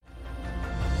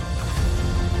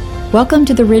Welcome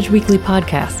to the Ridge Weekly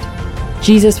Podcast.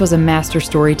 Jesus was a master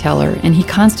storyteller, and he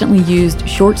constantly used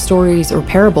short stories or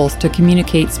parables to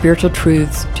communicate spiritual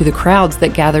truths to the crowds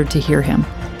that gathered to hear him.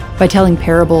 By telling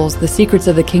parables, the secrets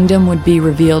of the kingdom would be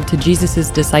revealed to Jesus'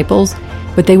 disciples,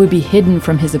 but they would be hidden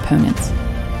from his opponents.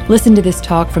 Listen to this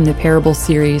talk from the Parable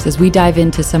series as we dive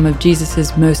into some of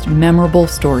Jesus' most memorable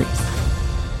stories.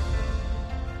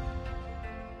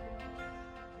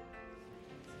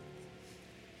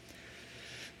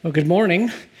 Well, good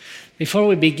morning. Before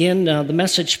we begin the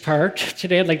message part,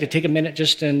 today I'd like to take a minute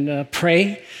just and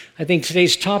pray. I think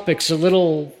today's topic's a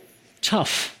little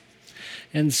tough,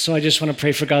 and so I just want to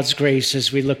pray for God's grace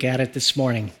as we look at it this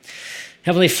morning.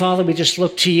 Heavenly Father, we just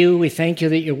look to you. We thank you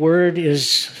that your word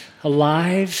is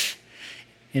alive,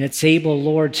 and it's able,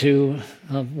 Lord, to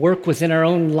work within our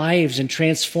own lives and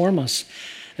transform us.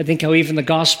 I think how even the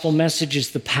gospel message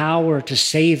is the power to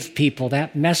save people,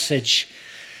 that message.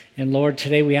 And Lord,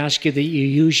 today we ask you that you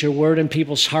use your word in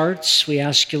people's hearts. We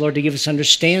ask you, Lord, to give us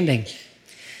understanding.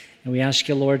 And we ask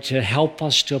you, Lord, to help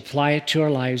us to apply it to our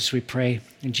lives, we pray.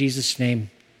 In Jesus' name,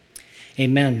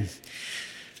 amen.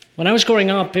 When I was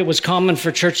growing up, it was common for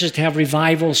churches to have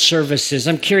revival services.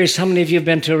 I'm curious, how many of you have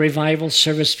been to a revival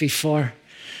service before?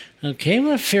 Okay,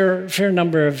 well, a fair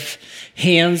number of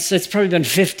hands. It's probably been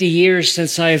 50 years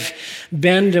since I've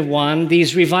been to one.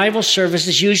 These revival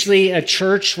services, usually a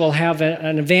church will have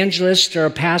an evangelist or a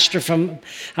pastor from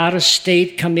out of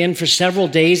state come in for several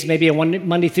days, maybe a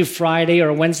Monday through Friday or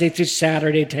a Wednesday through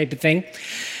Saturday type of thing.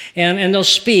 And they'll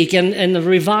speak. And the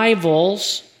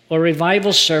revivals or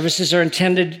revival services are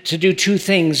intended to do two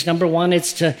things. Number one,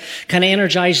 it's to kind of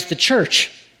energize the church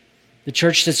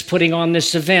that's putting on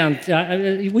this event.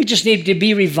 We just need to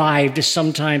be revived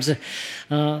sometimes,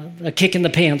 a kick in the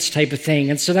pants type of thing.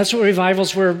 And so that's what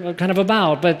revivals were kind of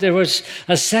about. But there was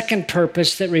a second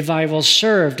purpose that revivals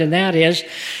served, and that is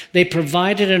they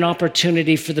provided an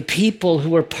opportunity for the people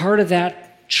who were part of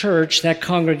that church, that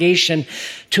congregation,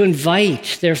 to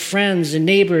invite their friends and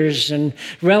neighbors and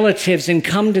relatives and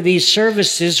come to these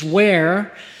services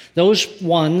where those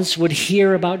ones would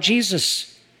hear about Jesus.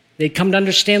 They'd come to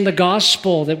understand the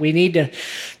gospel, that we need to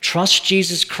trust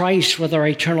Jesus Christ with our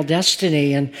eternal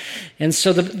destiny. And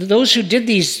so those who did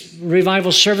these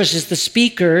revival services, the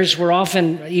speakers, were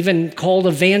often even called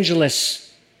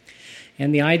evangelists.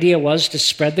 And the idea was to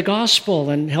spread the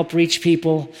gospel and help reach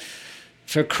people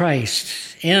for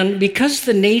Christ. And because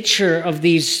the nature of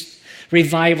these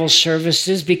revival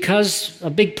services, because a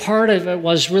big part of it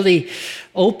was really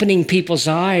opening people's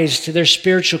eyes to their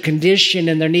spiritual condition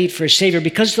and their need for a Savior,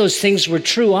 because those things were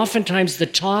true, oftentimes the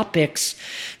topics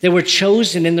that were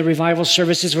chosen in the revival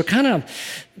services were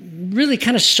really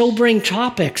sobering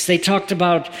topics. They talked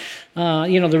about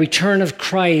the return of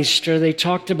Christ, or they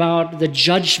talked about the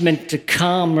judgment to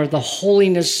come, or the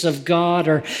holiness of God,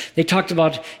 or they talked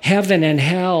about heaven and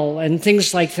hell and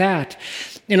things like that.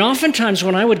 And oftentimes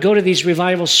when I would go to these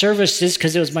revival services,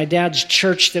 because it was my dad's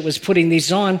church that was putting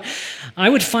these on, I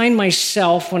would find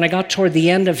myself, when I got toward the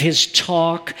end of his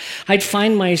talk, I'd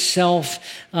find myself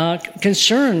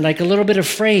concerned, like a little bit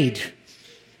afraid.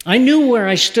 I knew where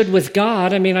I stood with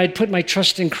God. I mean, I'd put my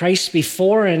trust in Christ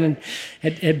before and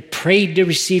had prayed to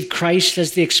receive Christ,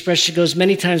 as the expression goes,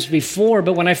 many times before.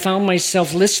 But when I found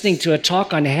myself listening to a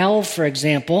talk on hell, for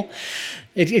example,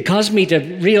 it caused me to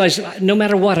realize, no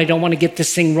matter what, I don't want to get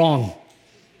this thing wrong.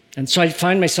 And so I'd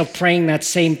find myself praying that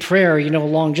same prayer,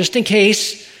 along, just in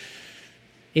case,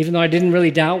 even though I didn't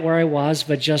really doubt where I was,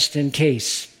 but just in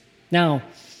case. Now,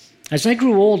 as I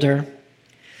grew older,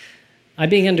 I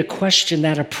began to question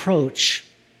that approach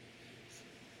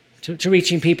to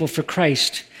reaching people for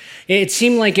Christ. It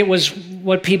seemed like it was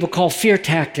what people call fear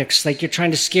tactics, like you're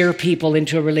trying to scare people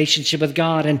into a relationship with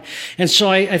God. And so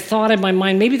I thought in my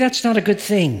mind, maybe that's not a good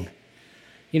thing.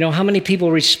 How many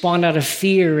people respond out of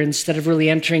fear instead of really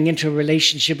entering into a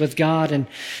relationship with God, and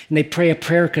they pray a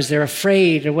prayer because they're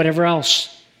afraid or whatever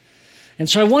else. And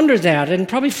so I wondered that, and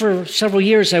probably for several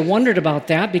years I wondered about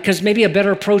that, because maybe a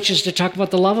better approach is to talk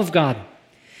about the love of God.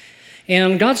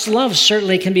 And God's love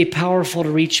certainly can be powerful to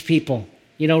reach people.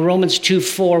 Romans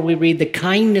 2:4, we read, the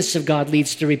kindness of God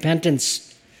leads to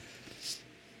repentance.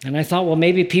 And I thought, well,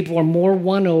 maybe people are more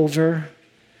won over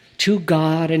to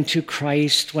God and to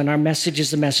Christ when our message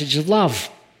is a message of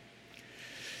love.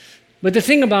 But the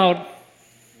thing about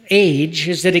age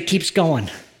is that it keeps going.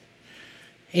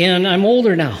 And I'm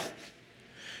older now.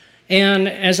 And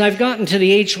as I've gotten to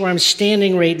the age where I'm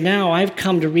standing right now, I've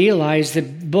come to realize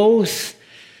that both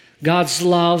God's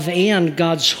love and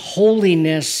God's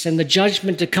holiness and the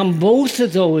judgment to come, both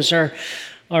of those are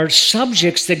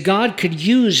subjects that God could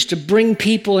use to bring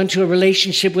people into a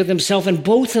relationship with himself, and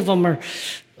both of them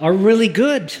are really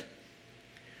good.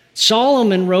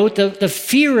 Solomon wrote, the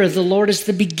fear of the Lord is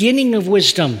the beginning of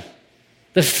wisdom.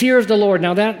 The fear of the Lord.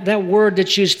 Now that word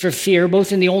that's used for fear,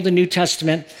 both in the Old and New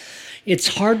Testament, it's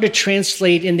hard to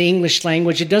translate in the English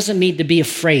language. It doesn't mean to be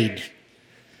afraid.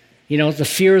 The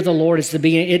fear of the Lord is the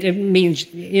beginning. It means,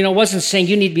 it wasn't saying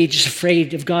you need to be just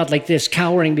afraid of God like this,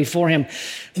 cowering before him.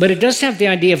 But it does have the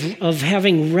idea of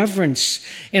having reverence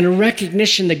and a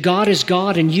recognition that God is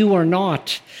God and you are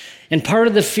not. And part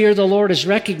of the fear of the Lord is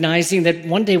recognizing that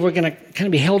one day we're going to kind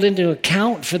of be held into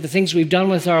account for the things we've done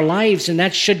with our lives, and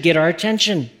that should get our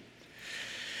attention.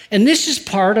 And this is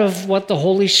part of what the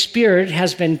Holy Spirit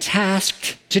has been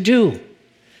tasked to do.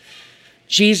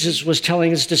 Jesus was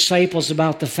telling his disciples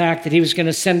about the fact that he was going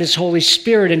to send his Holy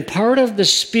Spirit, and part of the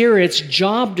Spirit's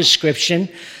job description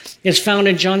is found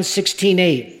in John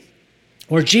 16:8,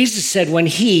 where Jesus said when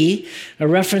he, a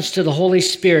reference to the Holy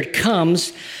Spirit,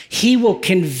 comes, he will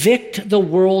convict the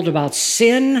world about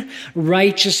sin,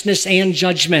 righteousness, and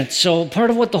judgment. So part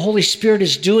of what the Holy Spirit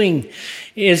is doing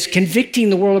is convicting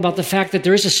the world about the fact that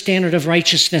there is a standard of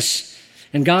righteousness,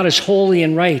 and God is holy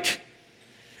and right.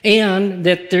 And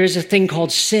that there is a thing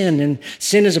called sin, and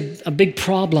sin is a big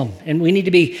problem, and we need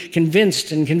to be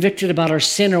convinced and convicted about our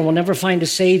sin, or we'll never find a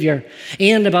Savior,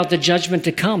 and about the judgment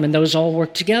to come, and those all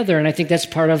work together, and I think that's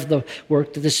part of the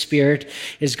work that the Spirit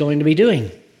is going to be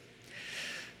doing.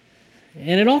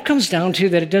 And it all comes down to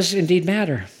that it does indeed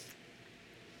matter.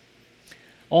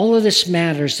 All of this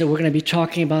matters that we're going to be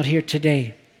talking about here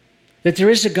today, that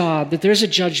there is a God, that there is a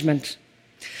judgment.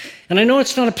 And I know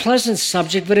it's not a pleasant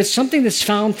subject, but it's something that's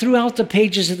found throughout the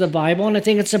pages of the Bible, and I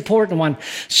think it's an important one.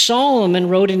 Solomon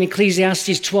wrote in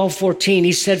Ecclesiastes 12:14,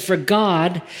 he said, "For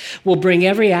God will bring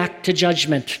every act to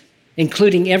judgment,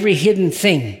 including every hidden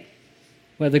thing,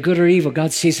 whether good or evil.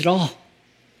 God sees it all."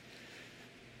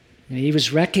 And he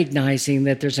was recognizing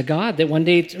that there's a God, that one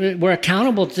day we're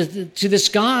accountable to this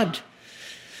God.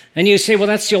 And you say, well,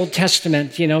 that's the Old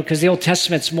Testament, because the Old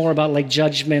Testament's more about like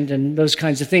judgment and those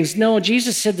kinds of things. No,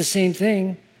 Jesus said the same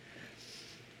thing.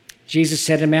 Jesus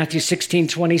said in Matthew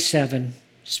 16:27,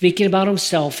 speaking about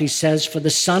himself, he says, "For the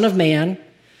Son of Man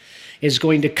is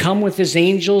going to come with his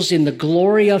angels in the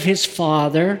glory of his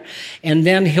Father, and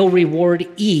then he'll reward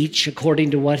each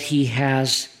according to what he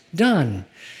has done."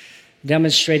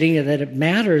 Demonstrating that it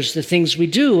matters, the things we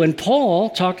do. And Paul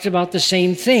talked about the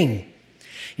same thing.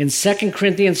 In 2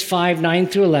 Corinthians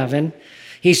 5:9-11,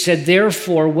 he said,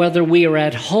 "Therefore, whether we are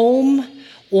at home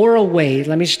or away,"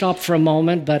 let me stop for a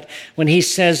moment, but when he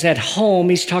says at home,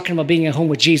 he's talking about being at home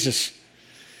with Jesus.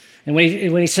 And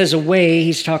when he says away,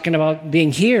 he's talking about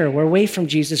being here. We're away from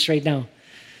Jesus right now.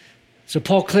 So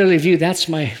Paul clearly viewed that's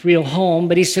my real home,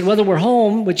 but he said whether we're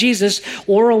home with Jesus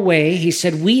or away, he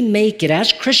said we make it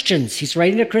as Christians, he's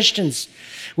writing to Christians,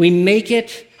 we make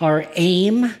it our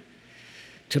aim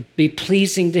to be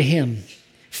pleasing to him.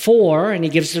 For, and he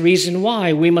gives the reason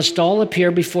why, we must all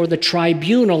appear before the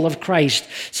tribunal of Christ.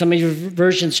 Some of your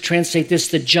versions translate this,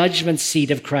 the judgment seat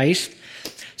of Christ,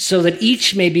 so that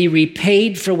each may be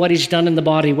repaid for what he's done in the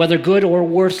body, whether good or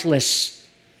worthless.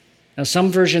 Now,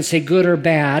 some versions say good or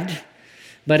bad,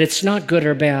 but it's not good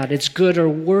or bad. It's good or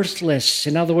worthless.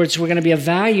 In other words, we're going to be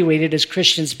evaluated as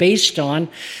Christians based on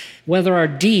whether our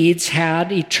deeds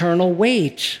had eternal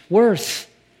weight, worth.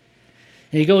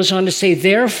 And he goes on to say,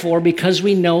 therefore, because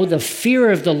we know the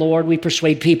fear of the Lord, we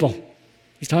persuade people.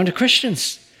 He's talking to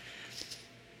Christians.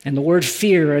 And the word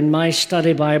fear in my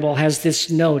study Bible has this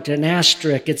note, an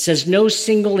asterisk. It says, no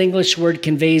single English word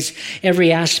conveys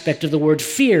every aspect of the word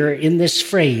fear in this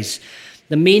phrase.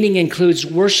 The meaning includes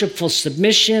worshipful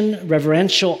submission,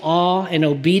 reverential awe, and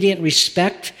obedient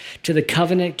respect to the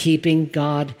covenant-keeping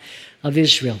God of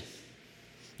Israel.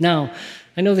 Now,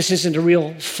 I know this isn't a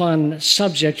real fun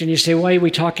subject, and you say, why are we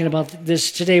talking about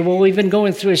this today? Well, we've been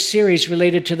going through a series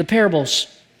related to the parables.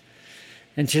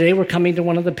 And today we're coming to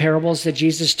one of the parables that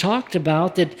Jesus talked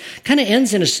about that kind of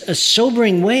ends in a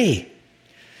sobering way.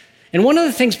 And one of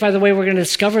the things, by the way, we're going to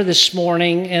discover this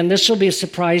morning, and this will be a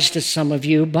surprise to some of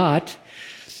you, but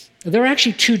there are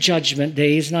actually 2 judgment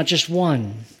days, not just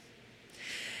one.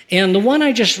 And the one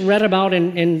I just read about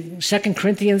in 2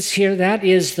 Corinthians here, that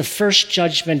is the first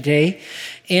judgment day.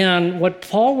 And what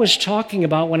Paul was talking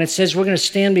about when it says we're going to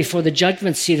stand before the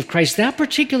judgment seat of Christ, that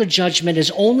particular judgment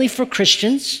is only for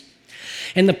Christians.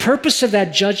 And the purpose of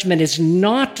that judgment is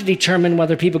not to determine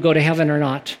whether people go to heaven or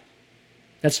not.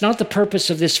 That's not the purpose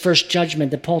of this first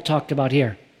judgment that Paul talked about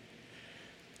here.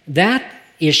 That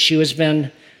issue has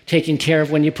been taken care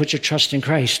of when you put your trust in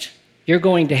Christ. You're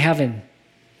going to heaven.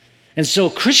 And so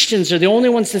Christians are the only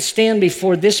ones that stand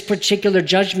before this particular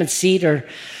judgment seat or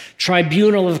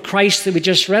tribunal of Christ that we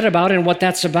just read about. And what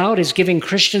that's about is giving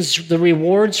Christians the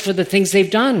rewards for the things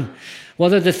they've done,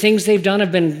 whether the things they've done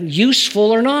have been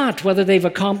useful or not, whether they've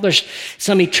accomplished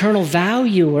some eternal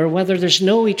value or whether there's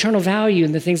no eternal value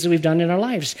in the things that we've done in our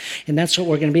lives. And that's what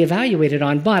we're going to be evaluated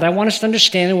on. But I want us to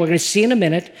understand, and we're going to see in a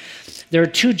minute, there are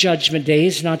 2 judgment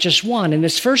days, not just one. And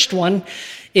this first one,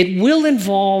 it will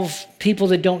involve people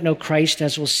that don't know Christ,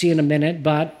 as we'll see in a minute.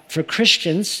 But for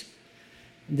Christians,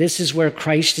 this is where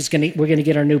Christ is we're going to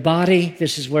get our new body.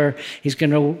 This is where he's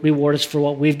going to reward us for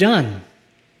what we've done.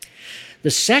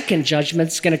 The second judgment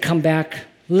is going to come back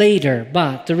later.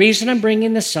 But the reason I'm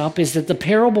bringing this up is that the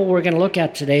parable we're going to look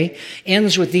at today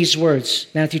ends with these words,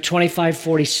 Matthew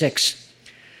 25:46.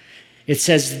 It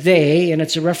says they, and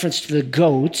it's a reference to the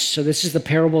goats. So this is the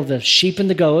parable of the sheep and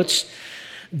the goats.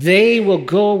 They will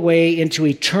go away into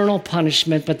eternal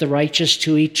punishment, but the righteous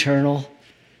to eternal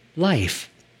life.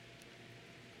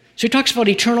 So he talks about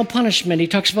eternal punishment. He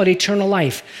talks about eternal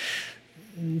life.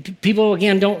 People,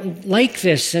 again, don't like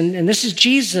this. And this is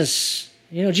Jesus.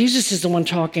 You know, Jesus is the one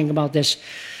talking about this.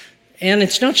 And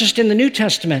it's not just in the New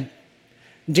Testament.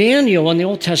 Daniel in the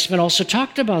Old Testament also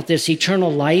talked about this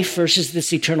eternal life versus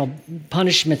this eternal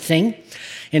punishment thing.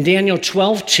 In Daniel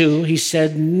 12:2, he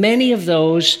said, many of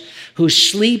those who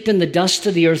sleep in the dust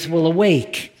of the earth will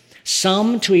awake,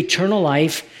 some to eternal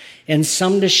life and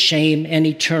some to shame and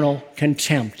eternal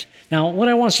contempt. Now, what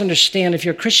I want us to understand, if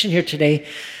you're a Christian here today,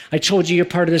 I told you you're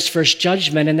part of this first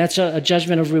judgment, and that's a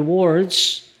judgment of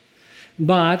rewards.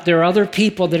 But there are other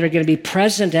people that are going to be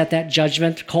present at that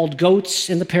judgment called goats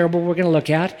in the parable we're going to look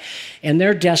at, and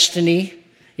their destiny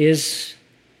is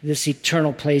this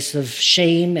eternal place of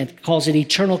shame, and calls it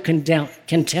eternal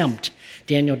contempt.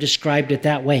 Daniel described it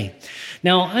that way.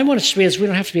 Now, I want us to realize we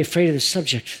don't have to be afraid of this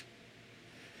subject.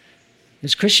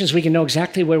 As Christians, we can know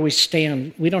exactly where we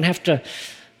stand. We don't have to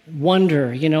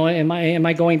wonder, you know, am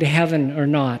I going to heaven or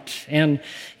not? And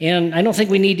I don't think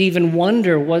we need to even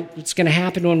wonder what's going to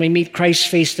happen when we meet Christ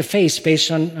face to face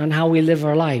based on how we live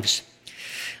our lives.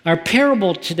 Our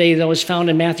parable today, though, is found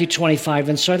in Matthew 25.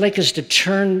 And so I'd like us to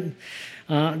turn,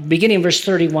 beginning in verse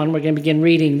 31, we're going to begin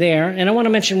reading there. And I want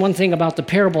to mention one thing about the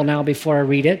parable now before I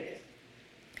read it.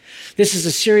 This is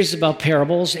a series about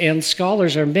parables, and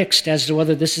scholars are mixed as to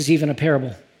whether this is even a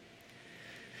parable.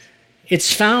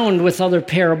 It's found with other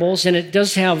parables, and it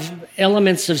does have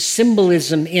elements of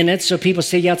symbolism in it, so people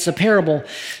say, yeah, it's a parable.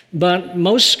 But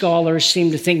most scholars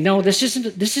seem to think, no, this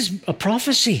is a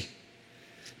prophecy.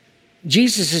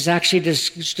 Jesus is actually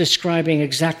describing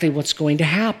exactly what's going to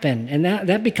happen, and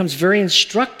that becomes very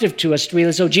instructive to us to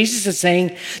realize, Jesus is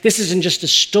saying this isn't just a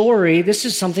story, this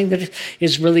is something that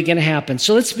is really going to happen.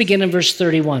 So let's begin in verse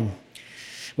 31.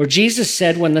 Where Jesus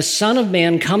said, when the Son of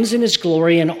Man comes in his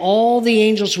glory and all the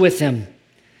angels with him,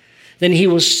 then he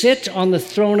will sit on the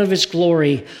throne of his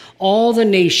glory. All the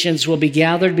nations will be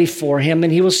gathered before him,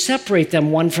 and he will separate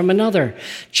them one from another,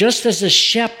 just as a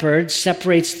shepherd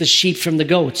separates the sheep from the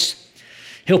goats.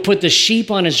 He'll put the sheep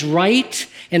on his right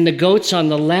and the goats on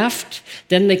the left.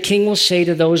 Then the king will say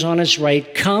to those on his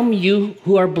right, come, you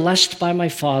who are blessed by my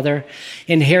Father,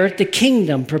 inherit the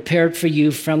kingdom prepared for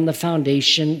you from the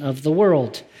foundation of the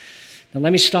world. Now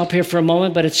let me stop here for a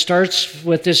moment, but it starts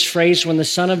with this phrase, when the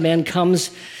Son of Man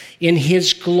comes in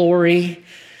his glory.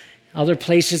 Other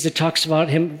places it talks about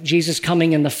Jesus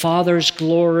coming in the Father's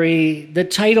glory. The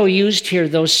title used here,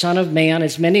 though, Son of Man,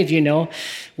 as many of you know,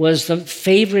 was the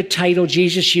favorite title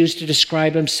Jesus used to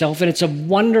describe himself. And it's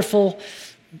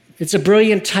a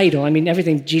brilliant title. I mean,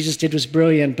 everything Jesus did was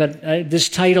brilliant, but this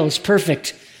title is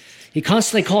perfect. He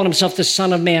constantly called himself the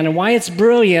Son of Man. And why it's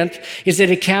brilliant is that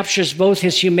it captures both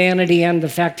his humanity and the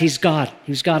fact he's God.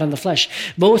 He was God in the flesh.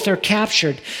 Both are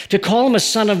captured. To call him a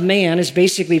Son of Man is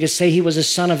basically to say he was a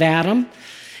son of Adam,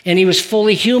 and he was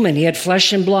fully human. He had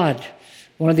flesh and blood.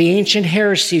 One of the ancient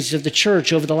heresies of the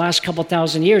church over the last couple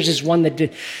thousand years is one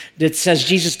that says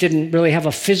Jesus didn't really have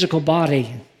a physical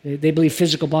body. They believe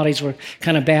physical bodies were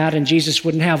kind of bad and Jesus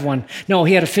wouldn't have one. No,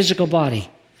 he had a physical body.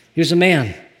 He was a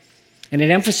man. And it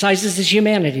emphasizes his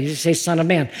humanity to say Son of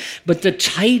Man. But the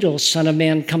title Son of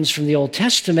Man comes from the Old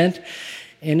Testament,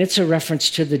 and it's a reference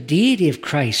to the deity of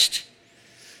Christ.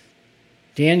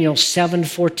 Daniel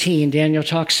 7:14, Daniel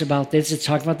talks about this. It's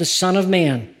talking about the Son of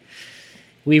Man.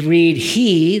 We read,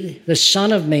 he, the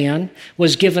Son of Man,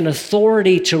 was given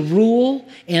authority to rule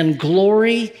and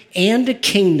glory and a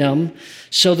kingdom,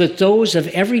 so that those of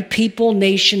every people,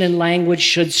 nation, and language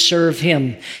should serve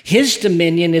him. His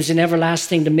dominion is an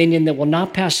everlasting dominion that will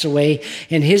not pass away,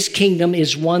 and his kingdom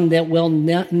is one that will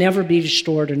never be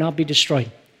restored or not be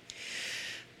destroyed.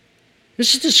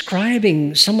 This is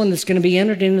describing someone that's going to be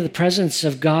entered into the presence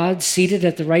of God, seated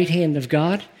at the right hand of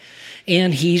God.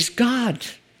 and he's God.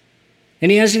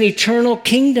 And he has an eternal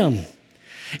kingdom.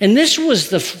 And this was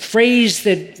the phrase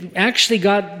that actually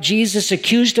got Jesus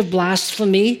accused of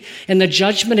blasphemy and the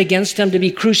judgment against him to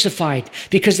be crucified,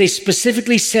 because they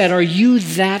specifically said, "Are you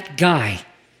that guy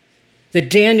that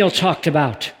Daniel talked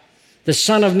about, the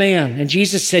Son of Man?" And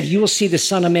Jesus said, "You will see the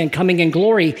Son of Man coming in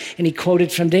glory." And he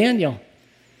quoted from Daniel.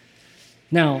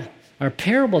 Now, our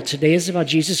parable today is about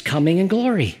Jesus coming in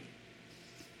glory.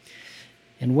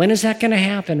 And when is that going to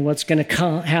happen? What's going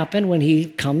to happen when he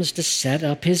comes to set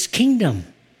up his kingdom?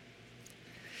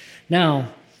 Now,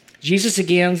 Jesus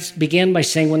again began by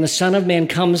saying, when the Son of Man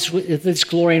comes with his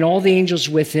glory and all the angels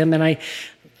with him, and I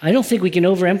don't think we can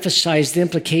overemphasize the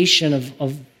implication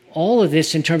of all of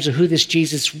this in terms of who this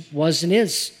Jesus was and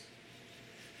is.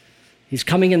 He's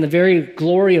coming in the very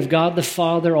glory of God the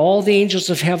Father. All the angels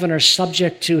of heaven are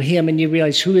subject to him, and you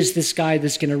realize, who is this guy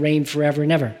that's going to reign forever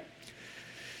and ever?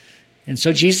 And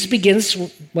so Jesus begins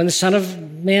when the Son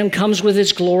of Man comes with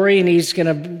his glory, and he's going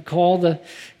to call the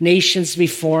nations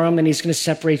before him, and he's going to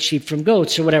separate sheep from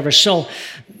goats or whatever. So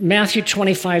Matthew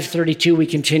 25:32, we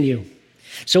continue.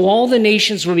 So all the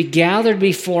nations will be gathered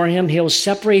before him. He'll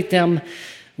separate them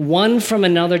one from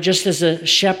another, just as a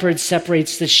shepherd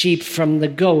separates the sheep from the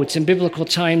goats. In biblical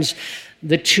times,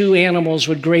 the two animals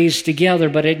would graze together,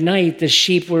 but at night the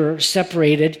sheep were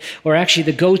separated, or actually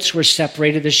the goats were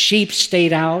separated. The sheep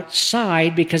stayed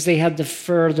outside because they had the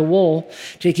fur, the wool,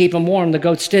 to keep them warm. The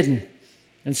goats didn't.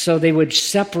 And so they would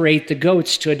separate the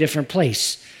goats to a different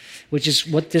place, which is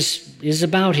what this is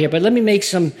about here. But let me make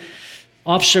some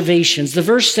observations. The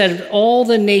verse said, all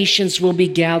the nations will be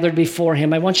gathered before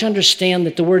him. I want you to understand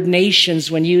that the word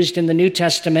nations, when used in the New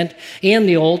Testament and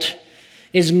the Old,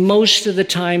 is most of the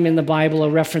time in the Bible a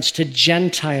reference to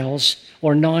Gentiles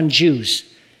or non-Jews.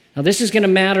 Now, this is going to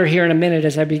matter here in a minute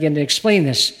as I begin to explain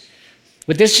this.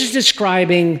 But this is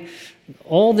describing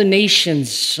all the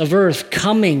nations of earth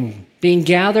coming, being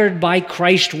gathered by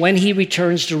Christ when he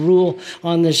returns to rule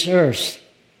on this earth.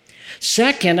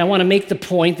 Second, I want to make the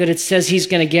point that it says he's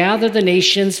going to gather the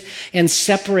nations and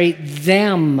separate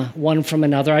them one from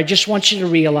another. I just want you to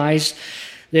realize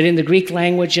that in the Greek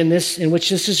language in which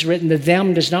this is written, the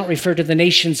them does not refer to the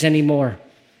nations anymore.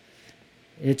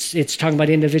 It's talking about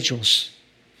individuals.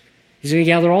 He's going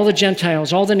to gather all the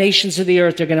Gentiles, all the nations of the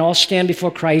earth. They're going to all stand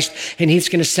before Christ, and he's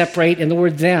going to separate. And the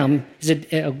word them is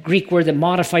a Greek word that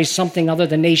modifies something other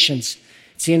than nations.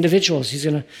 It's the individuals. He's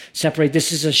going to separate.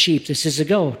 This is a sheep. This is a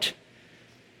goat.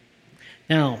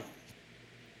 Now,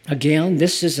 again,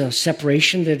 this is a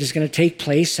separation that is going to take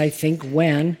place, I think,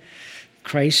 when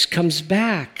Christ comes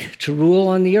back to rule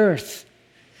on the earth.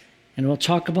 And we'll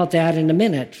talk about that in a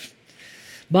minute.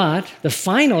 But the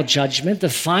final judgment,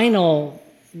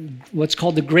 what's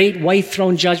called the Great White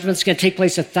Throne Judgment, is going to take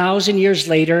place 1,000 years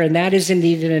later, and that is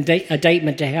indeed an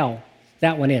indictment to hell.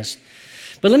 That one is.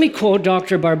 But let me quote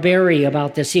Dr. Barberi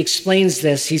about this. He explains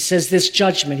this. He says this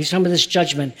judgment, he's talking about this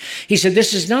judgment. He said,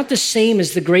 this is not the same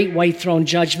as the Great White Throne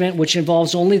Judgment, which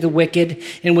involves only the wicked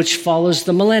and which follows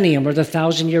the millennium or the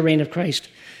 1,000-year reign of Christ.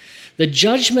 The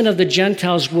judgment of the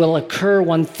Gentiles will occur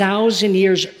 1,000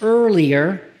 years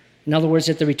earlier, in other words,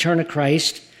 at the return of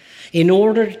Christ, in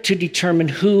order to determine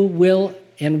who will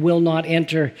and will not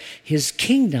enter his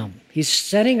kingdom. He's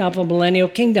setting up a millennial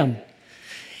kingdom.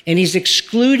 And he's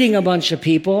excluding a bunch of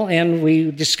people, and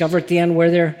we discover at the end where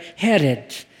they're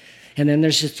headed. And then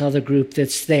there's this other group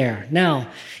that's there. Now,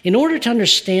 in order to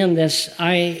understand this,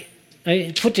 I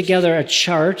put together a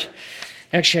chart.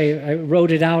 Actually, I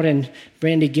wrote it out, and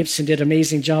Brandy Gibson did an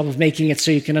amazing job of making it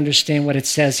so you can understand what it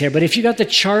says here. But if you got the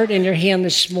chart in your hand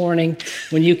this morning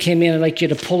when you came in, I'd like you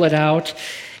to pull it out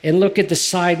and look at the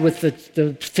side with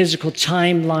the physical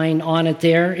timeline on it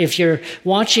there. If you're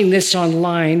watching this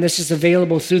online, this is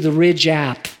available through the Ridge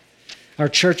app, our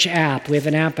church app. We have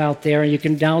an app out there, and you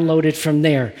can download it from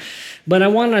there. But I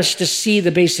want us to see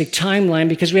the basic timeline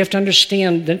because we have to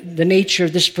understand the nature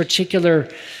of this particular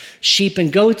sheep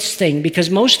and goats thing, because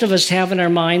most of us have in our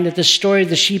mind that the story of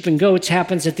the sheep and goats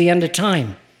happens at the end of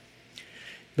time.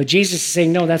 But Jesus is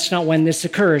saying, no, that's not when this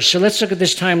occurs. So let's look at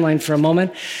this timeline for a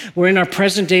moment. We're in our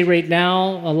present day right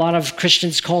now. A lot of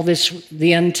Christians call this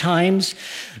the end times.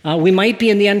 We might be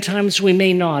in the end times, we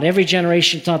may not. Every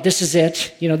generation thought this is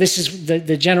it. You know, this is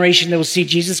the generation that will see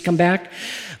Jesus come back.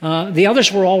 The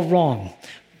others were all wrong.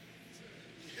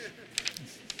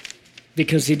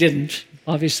 Because he didn't,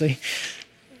 obviously.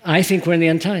 I think we're in the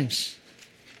end times.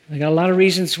 I got a lot of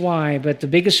reasons why, but the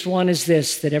biggest one is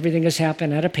this, that everything has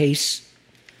happened at a pace.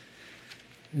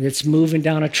 It's moving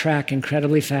down a track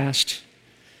incredibly fast.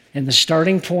 And the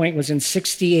starting point was in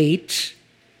 1968,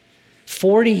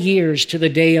 40 years to the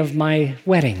day of my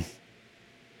wedding.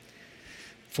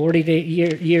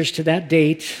 years to that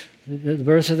date, the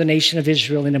birth of the nation of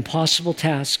Israel, an impossible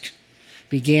task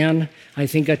began. I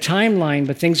think a timeline,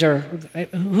 but things are,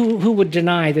 who would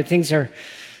deny that things are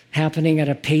happening at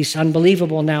a pace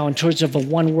unbelievable now in terms of a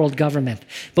one world government.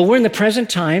 But we're in the present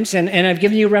times, and I've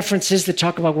given you references that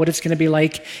talk about what it's going to be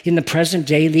like in the present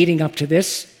day leading up to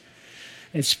this.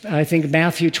 I think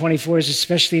Matthew 24 is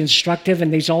especially instructive,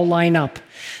 and these all line up.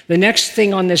 The next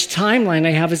thing on this timeline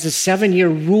I have is the 7-year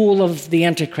rule of the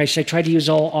Antichrist. I tried to use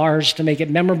all R's to make it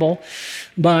memorable,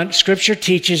 but Scripture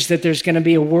teaches that there's going to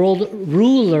be a world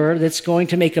ruler that's going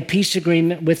to make a peace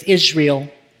agreement with Israel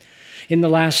in the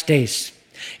last days.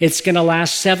 It's going to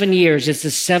last 7 years. It's a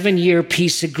 7-year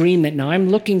peace agreement. Now, I'm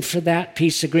looking for that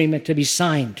peace agreement to be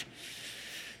signed,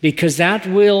 because that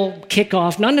will kick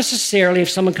off, not necessarily if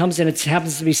someone comes in, it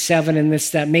happens to be 7 and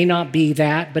that may not be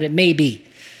that, but it may be.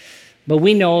 But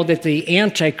we know that the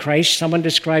Antichrist, someone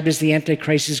described as the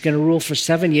Antichrist, is going to rule for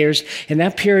 7 years, and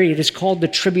that period is called the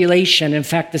tribulation. In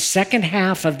fact, the second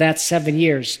half of that 7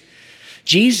 years,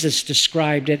 Jesus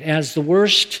described it as the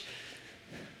worst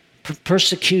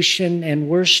persecution and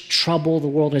worst trouble the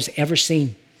world has ever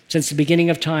seen since the beginning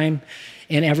of time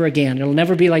and ever again. It'll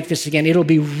never be like this again. It'll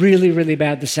be really, really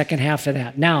bad, the second half of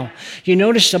that. Now, you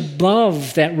notice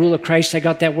above that rule of Christ, I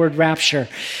got that word rapture.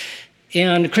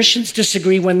 And Christians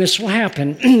disagree when this will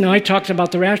happen. Now, I talked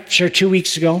about the rapture 2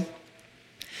 weeks ago.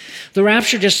 The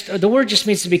rapture the word just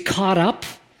means to be caught up.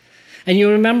 And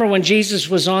you remember when Jesus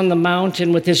was on the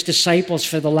mountain with his disciples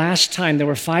for the last time, there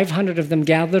were 500 of them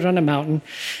gathered on a mountain,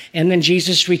 and then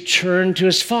Jesus returned to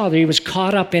his Father. He was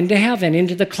caught up into heaven,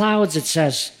 into the clouds, it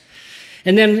says.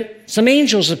 And then some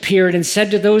angels appeared and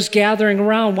said to those gathering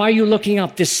around, "Why are you looking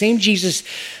up? This same Jesus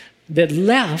that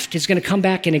left is going to come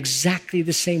back in exactly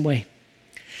the same way."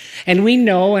 And we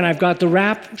know, and I've got the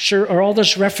rapture, or all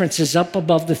those references up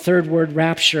above the third word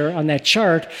rapture on that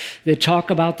chart that talk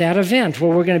about that event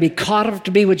where we're going to be caught up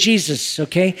to be with Jesus,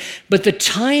 okay? But the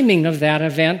timing of that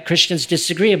event, Christians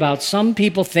disagree about. Some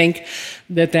people think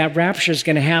that rapture is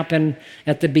going to happen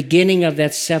at the beginning of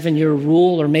that 7-year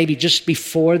rule, or maybe just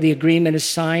before the agreement is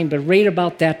signed, but right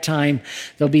about that time,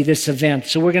 there'll be this event.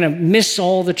 So we're going to miss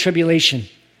all the tribulation.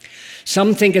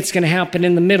 Some think it's going to happen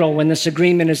in the middle when this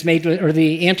agreement is made, or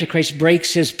the Antichrist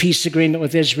breaks his peace agreement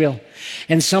with Israel.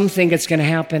 And some think it's going to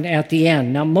happen at the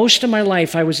end. Now, most of my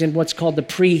life, I was in what's called the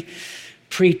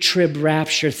pre-trib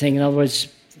rapture thing. In other words,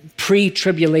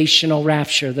 pre-tribulational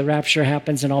rapture. The rapture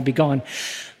happens and I'll be gone.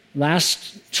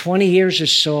 Last 20 years or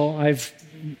so,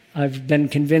 I've been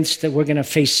convinced that we're going to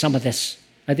face some of this.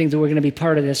 I think that we're going to be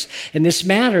part of this. And this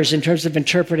matters in terms of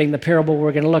interpreting the parable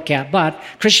we're going to look at. But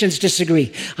Christians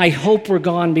disagree. I hope we're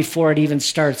gone before it even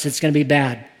starts. It's going to be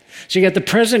bad. So you got the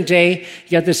present day,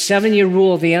 you got the 7-year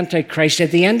rule of the Antichrist.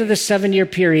 At the end of the 7-year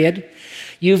period,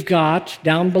 you've got,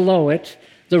 down below it,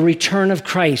 the return of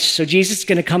Christ. So Jesus is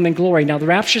going to come in glory. Now, the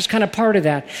rapture is kind of part of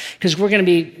that, because we're going to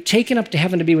be taken up to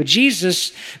heaven to be with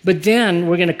Jesus, but then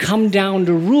we're going to come down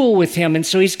to rule with him. And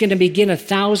so he's going to begin a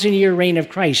 1,000-year reign of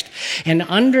Christ. And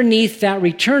underneath that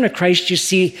return of Christ, you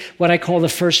see what I call the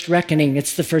first reckoning.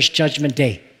 It's the first judgment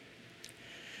day.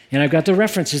 And I've got the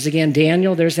references again.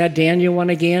 Daniel, there's that Daniel one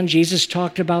again. Jesus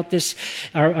talked about this.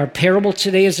 Our parable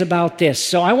today is about this.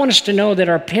 So I want us to know that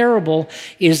our parable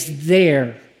is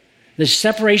there. The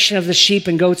separation of the sheep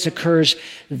and goats occurs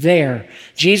there.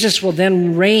 Jesus will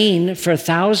then reign for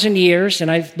 1,000 years,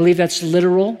 and I believe that's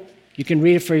literal. You can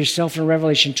read it for yourself in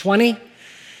Revelation 20.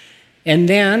 And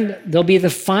then there'll be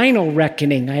the final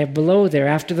reckoning. I have below there,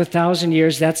 after the 1,000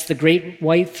 years, that's the great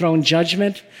white throne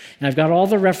judgment. And I've got all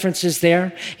the references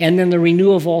there. And then the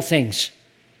renewal of all things.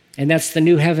 And that's the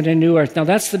new heaven and new earth. Now,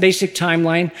 that's the basic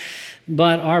timeline.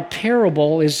 But our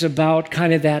parable is about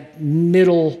kind of that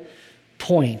middle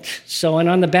point. So, and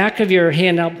on the back of your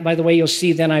handout, by the way, you'll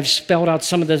see then I've spelled out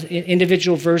some of the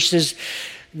individual verses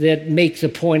that make the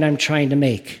point I'm trying to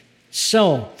make.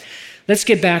 So, let's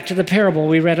get back to the parable.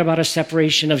 We read about a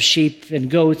separation of sheep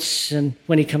and goats and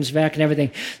when he comes back and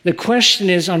everything. The question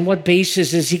is, on what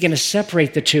basis is he going to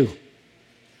separate the two?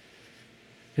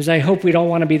 Because I hope we don't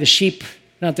want to be the sheep,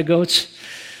 not the goats.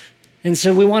 And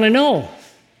so we want to know,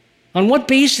 on what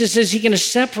basis is he going to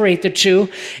separate the two?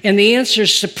 And the answer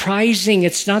is surprising.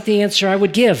 It's not the answer I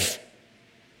would give.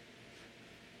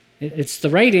 It's the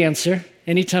right answer.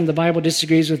 Anytime the Bible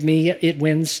disagrees with me, it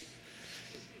wins.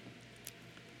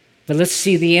 But let's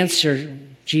see the answer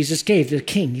Jesus gave, the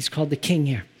king. He's called the king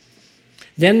here.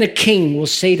 Then the king will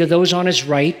say to those on his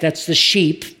right, that's the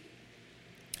sheep,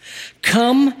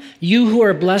 "Come, you who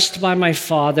are blessed by my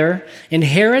Father,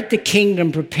 inherit the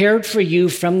kingdom prepared for you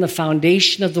from the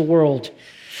foundation of the world.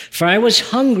 For I was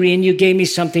hungry and you gave me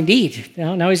something to eat.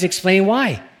 Now he's explaining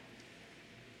why.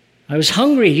 I was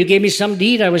hungry, you gave me something to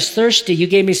eat. I was thirsty, you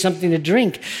gave me something to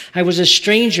drink. I was a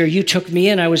stranger, you took me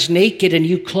in. I was naked and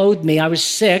you clothed me. I was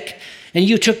sick and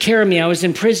you took care of me. I was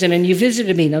in prison and you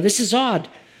visited me. Now this is odd.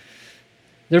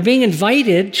 They're being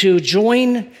invited to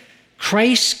join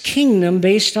Christ's kingdom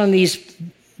based on these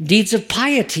deeds of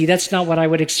piety. That's not what I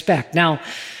would expect. Now,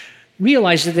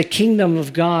 realize that the kingdom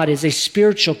of God is a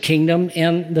spiritual kingdom,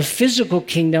 and the physical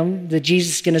kingdom that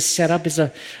Jesus is going to set up is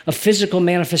a physical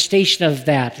manifestation of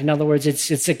that. In other words,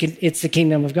 it's the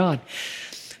kingdom of God.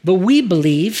 But we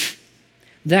believe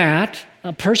that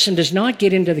a person does not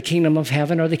get into the kingdom of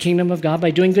heaven or the kingdom of God by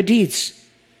doing good deeds.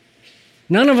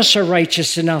 None of us are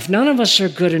righteous enough. None of us are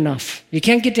good enough. You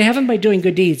can't get to heaven by doing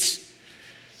good deeds.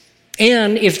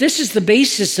 And if this is the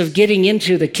basis of getting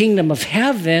into the kingdom of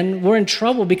heaven, we're in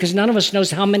trouble because none of us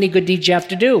knows how many good deeds you have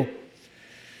to do.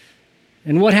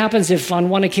 And what happens if on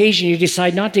one occasion you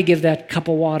decide not to give that cup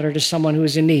of water to someone who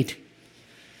is in need?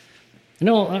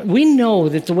 No, we know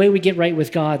that the way we get right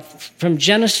with God from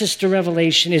Genesis to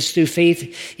Revelation is through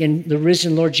faith in the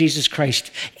risen Lord Jesus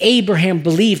Christ. Abraham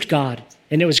believed God,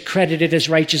 and it was credited as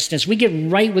righteousness. We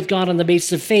get right with God on the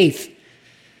basis of faith.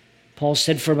 Paul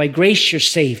said, for by grace you're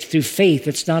saved through faith.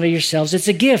 It's not of yourselves. It's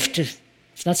a gift. It's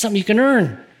not something you can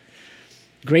earn.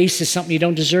 Grace is something you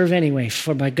don't deserve anyway.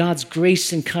 For by God's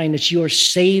grace and kindness, you are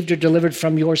saved or delivered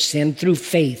from your sin through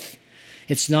faith.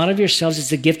 It's not of yourselves.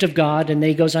 It's a gift of God. And then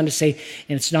he goes on to say,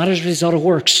 and it's not as a result of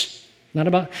works. Not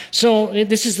about. So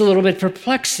this is a little bit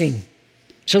perplexing.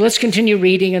 So let's continue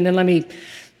reading, and then let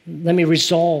me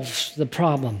resolve the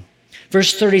problem.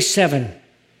 Verse 37.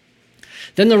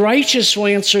 Then the righteous will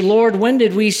answer, Lord, when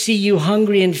did we see you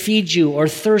hungry and feed you, or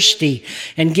thirsty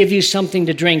and give you something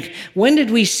to drink? When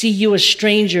did we see you a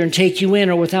stranger and take you in,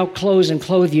 or without clothes and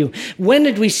clothe you? When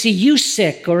did we see you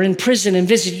sick or in prison and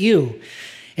visit you?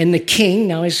 And the king,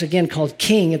 now he's again called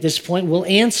king at this point, will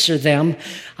answer them,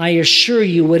 I assure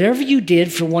you, whatever you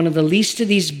did for one of the least of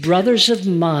these brothers of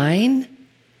mine,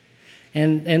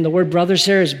 and the word brothers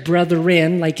there is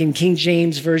brethren, like in King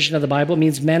James Version of the Bible, it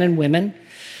means men and women.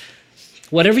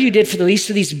 Whatever you did for the least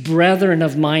of these brethren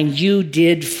of mine, you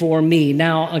did for me.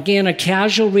 Now, again, a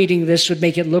casual reading of this would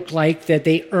make it look like that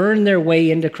they earned their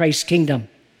way into Christ's kingdom.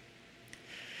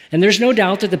 And there's no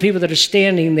doubt that the people that are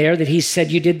standing there, that he said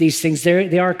you did these things,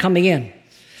 they are coming in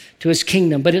to his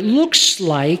kingdom. But it looks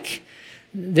like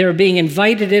they're being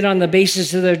invited in on the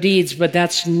basis of their deeds, but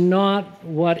that's not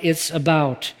what it's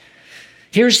about.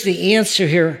 Here's the answer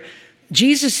here.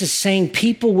 Jesus is saying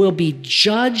people will be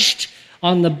judged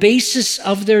on the basis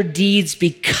of their deeds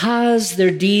because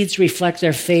their deeds reflect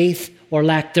their faith or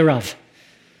lack thereof.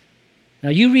 Now,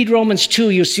 you read Romans 2,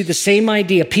 you'll see the same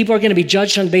idea. People are going to be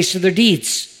judged on the basis of their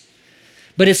deeds.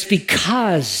 But it's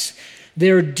because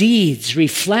their deeds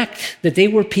reflect that they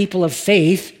were people of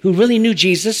faith who really knew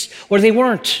Jesus, or they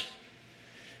weren't.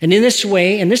 And in this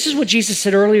way, and this is what Jesus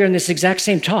said earlier in this exact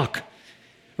same talk.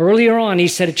 Earlier on, he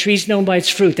said, a tree's known by its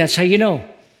fruit. That's how you know.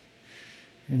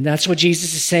 And that's what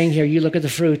Jesus is saying here. You look at the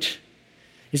fruit.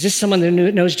 Is this someone that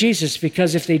knows Jesus?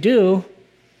 Because if they do,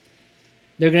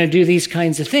 they're going to do these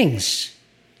kinds of things.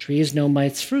 A tree is known by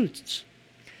its fruits.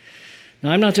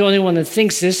 Now, I'm not the only one that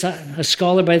thinks this. A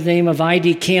scholar by the name of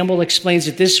I.D. Campbell explains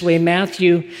it this way.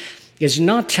 Matthew is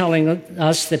not telling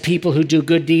us that people who do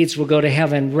good deeds will go to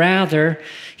heaven. Rather,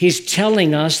 he's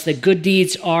telling us that good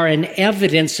deeds are an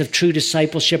evidence of true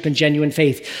discipleship and genuine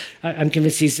faith. I'm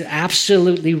convinced he's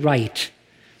absolutely right.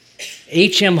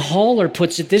 H.M. Haller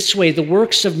puts it this way, the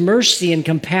works of mercy and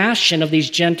compassion of these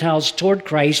Gentiles toward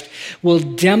Christ will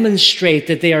demonstrate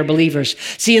that they are believers.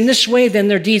 See, in this way, then,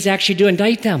 their deeds actually do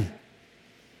indict them.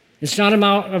 It's not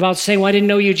about saying, well, I didn't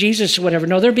know you, Jesus, or whatever.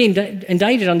 No, they're being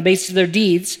indicted on the basis of their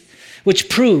deeds, which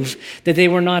prove that they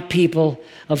were not people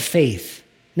of faith.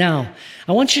 Now,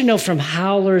 I want you to know from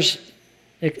Haller's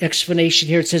explanation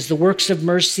here, it says the works of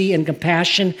mercy and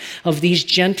compassion of these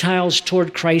Gentiles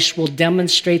toward Christ will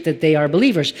demonstrate that they are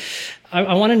believers.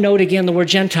 I want to note again the word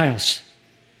Gentiles.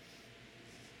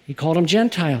 He called them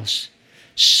Gentiles.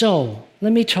 So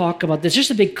let me talk about this. There's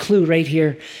a big clue right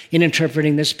here in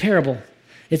interpreting this parable.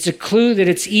 It's a clue that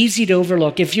it's easy to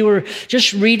overlook. If you were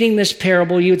just reading this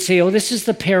parable, you would say, oh, this is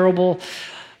the parable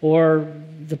or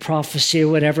the prophecy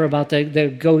or whatever about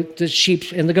the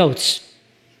sheep and the goats.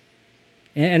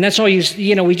 And that's all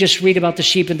we just read about the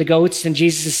sheep and the goats, and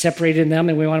Jesus is separating them,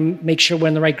 and we want to make sure we're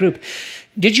in the right group.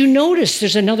 Did you notice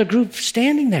there's another group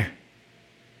standing there?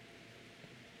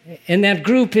 And that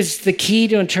group is the key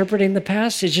to interpreting the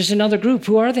passage. There's another group.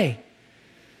 Who are they?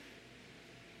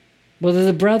 Well, they're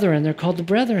the brethren. They're called the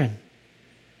brethren.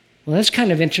 Well, that's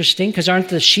kind of interesting, because aren't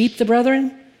the sheep the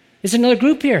brethren? There's another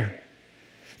group here.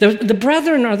 The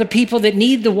brethren are the people that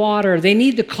need the water, they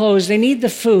need the clothes, they need the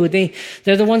food.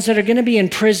 They're the ones that are going to be in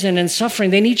prison and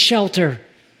suffering. They need shelter.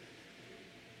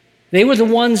 They were the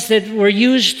ones that were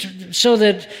used so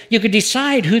that you could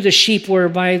decide who the sheep were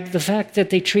by the fact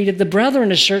that they treated the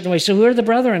brethren a certain way. So who are the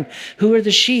brethren? Who are the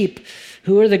sheep?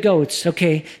 Who are the goats?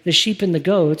 Okay, the sheep and the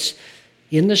goats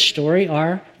in the story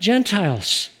are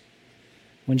Gentiles.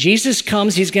 When Jesus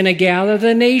comes, he's going to gather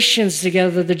the nations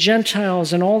together, the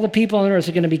Gentiles, and all the people on earth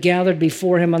are going to be gathered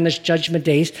before him on this judgment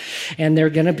days. And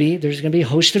there's going to be a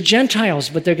host of Gentiles,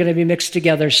 but they're going to be mixed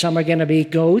together. Some are going to be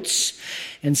goats,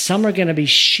 and some are going to be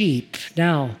sheep.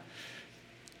 Now,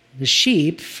 the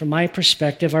sheep, from my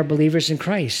perspective, are believers in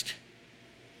Christ.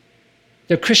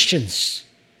 They're Christians.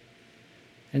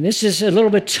 And this is a little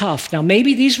bit tough. Now,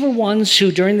 maybe these were ones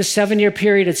who, during the 7-year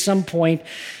period at some point,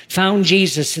 found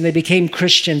Jesus and they became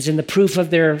Christians, and the proof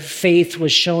of their faith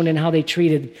was shown in how they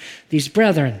treated these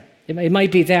brethren. It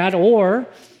might be that, or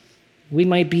we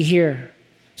might be here.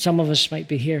 Some of us might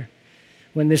be here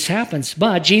when this happens.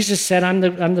 But Jesus said, I'm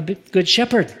the good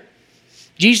shepherd.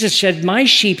 Jesus said, my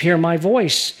sheep hear my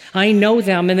voice. I know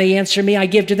them, and they answer me. I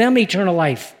give to them eternal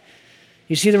life.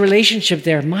 You see the relationship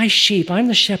there. My sheep, I'm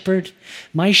the shepherd.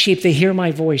 My sheep, they hear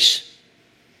my voice.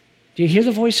 Do you hear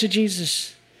the voice of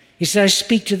Jesus? He said, I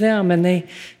speak to them, and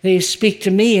they speak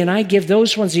to me, and I give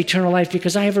those ones eternal life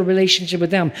because I have a relationship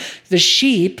with them. The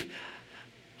sheep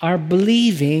are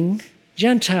believing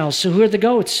Gentiles. So who are the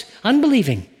goats?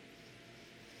 Unbelieving.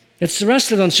 It's the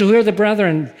rest of them. So who are the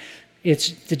brethren?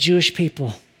 It's the Jewish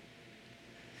people.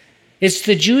 It's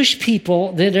the Jewish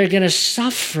people that are going to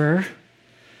suffer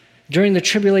during the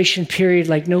tribulation period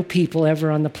like no people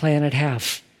ever on the planet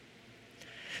have.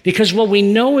 Because what we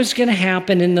know is going to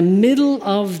happen in the middle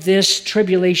of this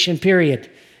tribulation period,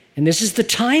 and this is the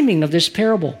timing of this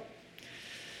parable.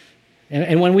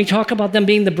 And when we talk about them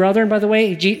being the brethren, by the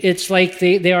way, it's like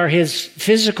they are his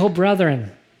physical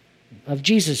brethren of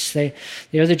Jesus. They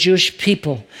are the Jewish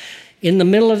people. In the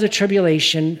middle of the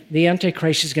tribulation, the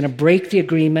Antichrist is going to break the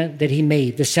agreement that he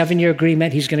made, the 7-year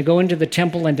agreement. He's going to go into the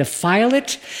temple and defile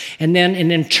it, and then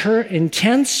an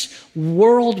intense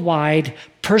worldwide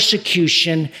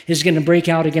persecution is going to break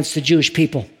out against the Jewish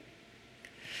people.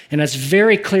 And that's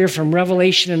very clear from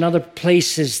Revelation and other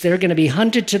places. They're going to be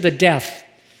hunted to the death.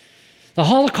 The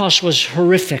Holocaust was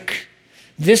horrific.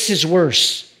 This is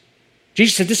worse.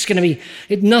 Jesus said, this is going to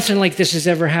be, nothing like this has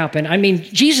ever happened. I mean,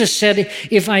 Jesus said,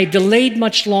 if I delayed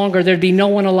much longer, there'd be no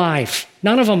one alive,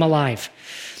 none of them alive.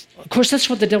 Of course, that's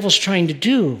what the devil's trying to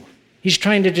do. He's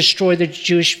trying to destroy the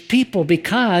Jewish people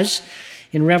because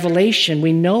in Revelation,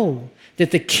 we know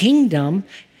that the kingdom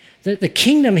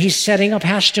he's setting up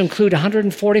has to include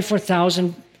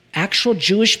 144,000 actual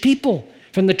Jewish people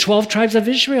from the 12 tribes of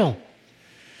Israel.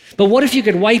 But what if you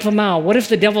could wipe them out? What if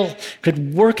the devil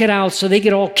could work it out so they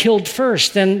get all killed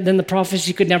first? Then the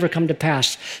prophecy could never come to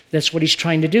pass. That's what he's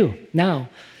trying to do. Now,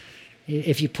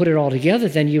 if you put it all together,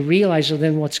 then you realize, well,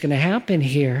 then what's going to happen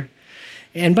here?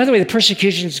 And by the way, the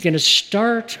persecution is going to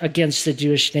start against the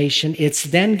Jewish nation. It's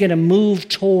then going to move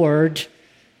toward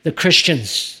the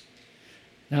Christians.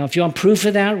 Now, if you want proof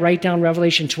of that, write down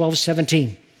Revelation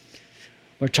 12:17.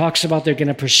 Where it talks about they're going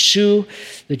to pursue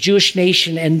the Jewish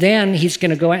nation, and then he's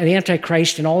going to go, the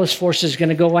Antichrist and all his forces are going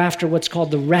to go after what's called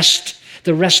the rest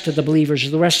of the believers, or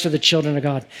the rest of the children of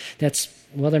God.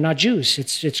 They're not Jews,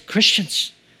 it's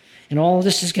Christians. And all of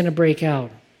this is going to break out.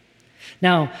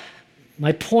 Now,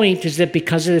 my point is that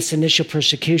because of this initial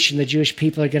persecution, the Jewish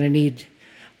people are going to need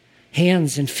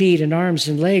hands and feet and arms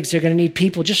and legs. They're going to need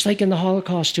people, just like in the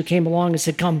Holocaust, who came along and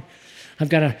said, come, I've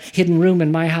got a hidden room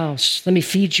in my house. Let me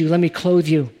feed you. Let me clothe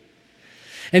you.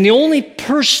 And the only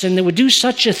person that would do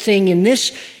such a thing in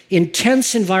this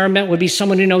intense environment would be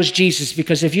someone who knows Jesus,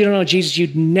 because if you don't know Jesus,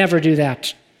 you'd never do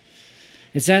that.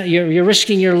 You're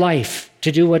risking your life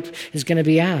to do what is going to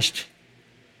be asked.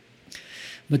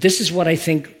 But this is what I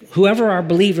think whoever are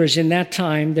believers in that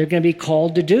time, they're going to be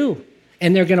called to do.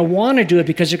 And they're going to want to do it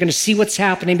because they're going to see what's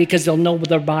happening, because they'll know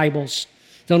their Bibles.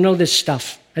 They'll know this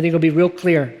stuff. I think it'll be real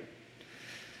clear.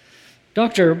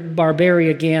 Dr. Barberi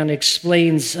again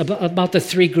explains about the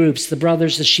three groups, the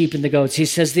brothers, the sheep, and the goats. He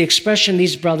says the expression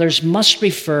these brothers must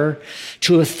refer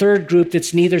to a third group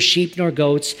that's neither sheep nor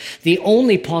goats. The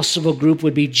only possible group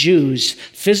would be Jews,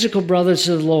 physical brothers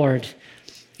of the Lord.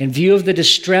 In view of the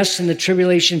distress in the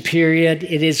tribulation period,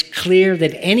 it is clear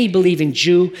that any believing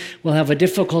Jew will have a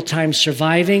difficult time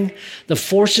surviving. The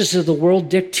forces of the world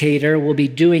dictator will be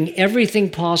doing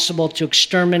everything possible to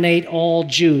exterminate all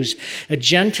Jews. A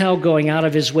Gentile going out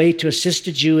of his way to assist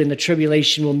a Jew in the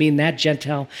tribulation will mean that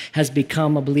Gentile has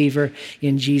become a believer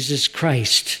in Jesus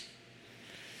Christ.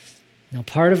 Now,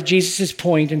 part of Jesus'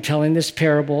 point in telling this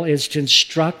parable is to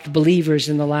instruct believers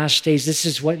in the last days. This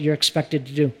is what you're expected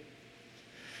to do.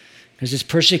 Because this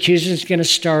persecution is going to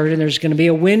start, and there's going to be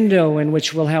a window in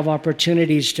which we'll have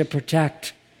opportunities to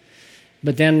protect.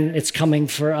 But then it's coming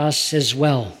for us as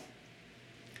well.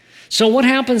 So what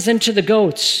happens then to the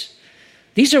goats?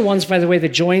 These are ones, by the way, that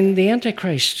joined the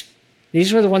Antichrist.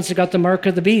 These were the ones that got the mark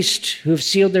of the beast, who have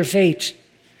sealed their fate.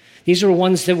 These were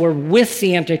ones that were with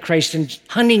the Antichrist and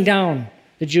hunting down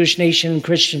the Jewish nation and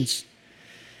Christians.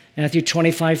 Matthew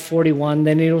 25:41,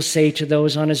 then he will say to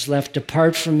those on his left,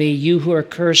 depart from me, you who are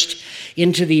cursed,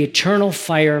 into the eternal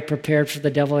fire prepared for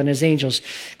the devil and his angels.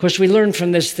 Of course, we learned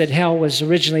from this that hell was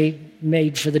originally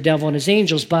made for the devil and his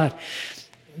angels, but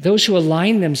those who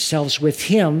align themselves with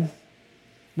him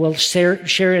will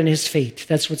share in his fate.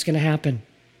 That's what's going to happen.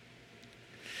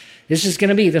 This is going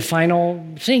to be the final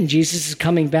thing. Jesus is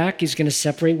coming back. He's going to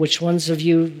separate which ones of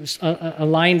you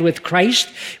aligned with Christ,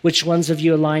 which ones of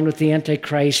you aligned with the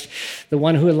Antichrist. The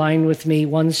one who aligned with me,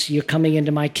 once you're coming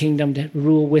into my kingdom to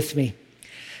rule with me.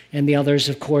 And the others,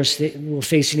 of course, they will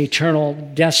face an eternal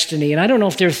destiny. And I don't know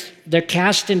if they're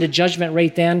cast into judgment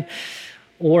right then,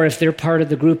 or if they're part of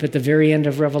the group at the very end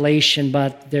of Revelation,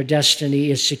 but their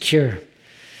destiny is secure.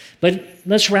 But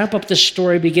let's wrap up the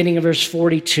story beginning of verse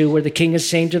 42, where the king is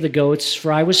saying to the goats,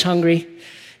 for I was hungry,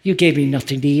 you gave me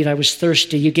nothing to eat. I was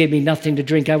thirsty, you gave me nothing to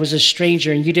drink. I was a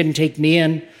stranger, and you didn't take me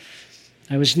in.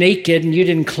 I was naked, and you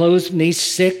didn't clothe me,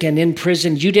 sick and in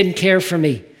prison. You didn't care for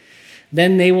me.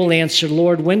 Then they will answer,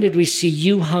 Lord, when did we see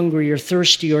you hungry or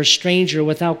thirsty or a stranger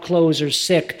without clothes or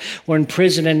sick or in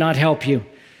prison and not help you?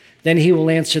 Then he will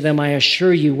answer them, I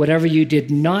assure you, whatever you did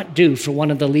not do for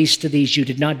one of the least of these, you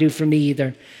did not do for me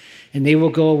either. And they will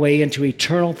go away into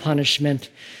eternal punishment,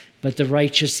 but the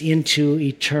righteous into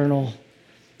eternal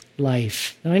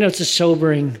life. Now, I know it's a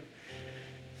sobering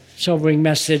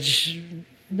message.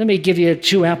 Let me give you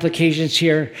two applications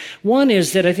here. One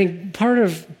is that I think part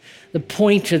of the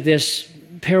point of this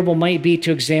parable might be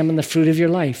to examine the fruit of your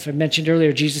life. I mentioned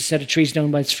earlier, Jesus said a tree is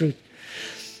known by its fruit.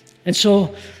 And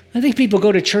so I think people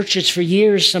go to churches for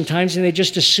years sometimes, and they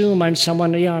just assume I'm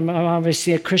someone, I'm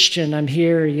obviously a Christian, I'm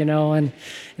here, and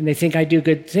they think I do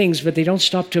good things, but they don't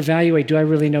stop to evaluate, do I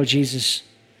really know Jesus?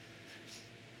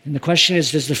 And the question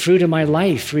is, does the fruit of my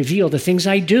life reveal the things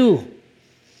I do?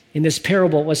 In this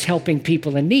parable, it was helping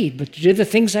people in need, but do the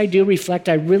things I do reflect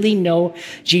I really know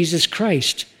Jesus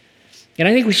Christ? And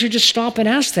I think we should just stop and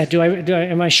ask that.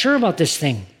 Am I sure about this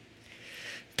thing?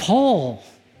 Paul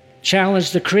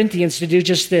challenged the Corinthians to do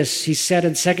just this. He said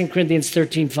in 2 Corinthians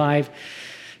 13:5,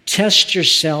 test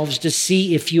yourselves to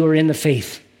see if you are in the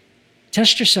faith.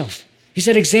 Test yourself. He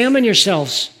said, examine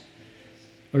yourselves.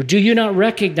 Or do you not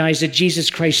recognize that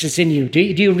Jesus Christ is in you? Do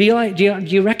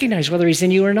you recognize whether he's in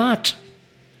you or not?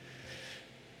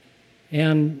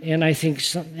 And I think,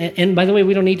 and by the way,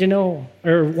 we don't need to know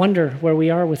or wonder where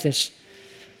we are with this,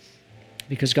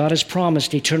 because God has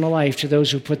promised eternal life to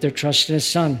those who put their trust in his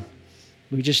Son.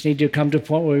 We just need to come to a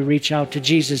point where we reach out to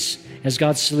Jesus as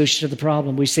God's solution to the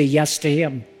problem. We say yes to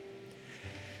him.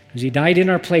 Because he died in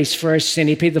our place for our sin.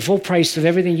 He paid the full price of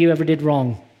everything you ever did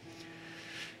wrong.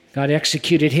 God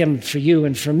executed him for you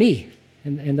and for me.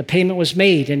 And the payment was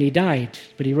made, and he died.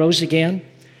 But he rose again.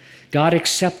 God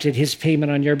accepted his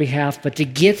payment on your behalf. But to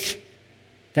get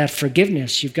that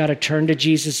forgiveness, you've got to turn to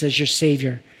Jesus as your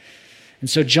Savior. And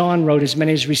so John wrote, as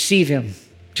many as receive him,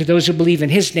 to those who believe in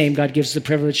his name, God gives the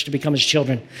privilege to become his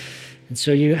children. And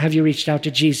so have you reached out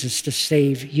to Jesus to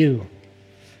save you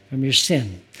from your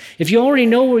sin? If you already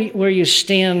know where you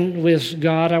stand with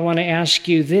God, I want to ask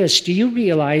you this. Do you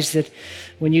realize that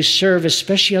when you serve,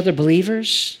 especially other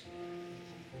believers,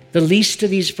 the least of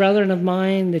these brethren of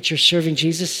mine, that you're serving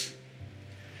Jesus?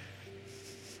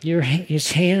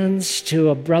 His hands to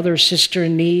a brother or sister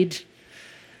in need,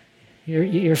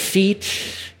 your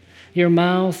feet, your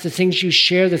mouth, the things you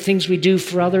share, the things we do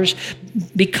for others,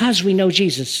 because we know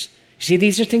Jesus. See,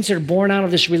 these are things that are born out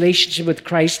of this relationship with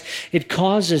Christ. It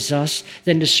causes us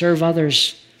then to serve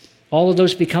others. All of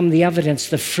those become the evidence,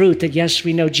 the fruit that, yes,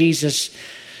 we know Jesus.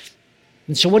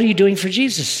 And so what are you doing for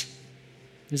Jesus?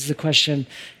 This is the question.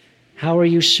 How are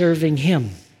you serving him?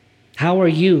 How are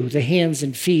you the hands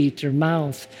and feet or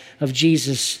mouth of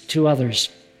Jesus to others?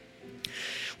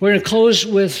 We're going to close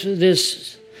with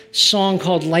this song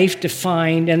called Life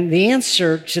Defined. And the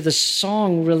answer to the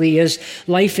song really is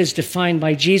life is defined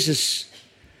by Jesus.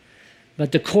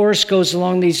 But the chorus goes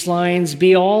along these lines: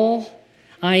 be all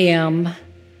I am,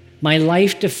 my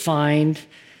life defined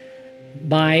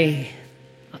by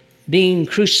being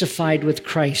crucified with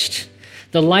Christ.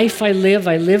 The life I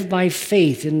live by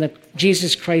faith in the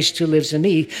Jesus Christ who lives in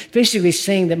me. Basically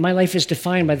saying that my life is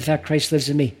defined by the fact Christ lives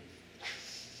in me.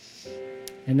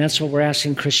 And that's what we're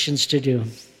asking Christians to do.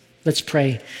 Let's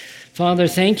pray. Father,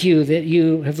 thank you that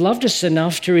you have loved us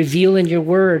enough to reveal in your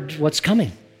word what's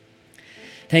coming.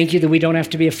 Thank you that we don't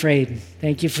have to be afraid.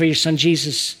 Thank you for your son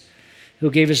Jesus, who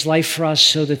gave his life for us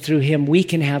so that through him we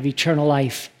can have eternal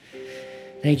life.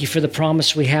 Thank you for the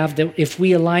promise we have that if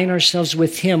we align ourselves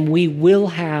with him, we will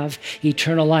have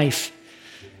eternal life.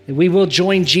 That we will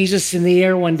join Jesus in the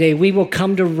air one day. We will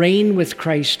come to reign with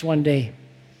Christ one day.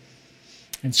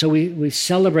 And so we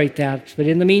celebrate that. But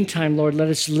in the meantime, Lord, let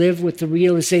us live with the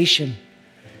realization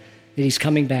that he's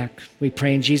coming back. We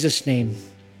pray in Jesus' name.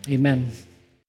 Amen.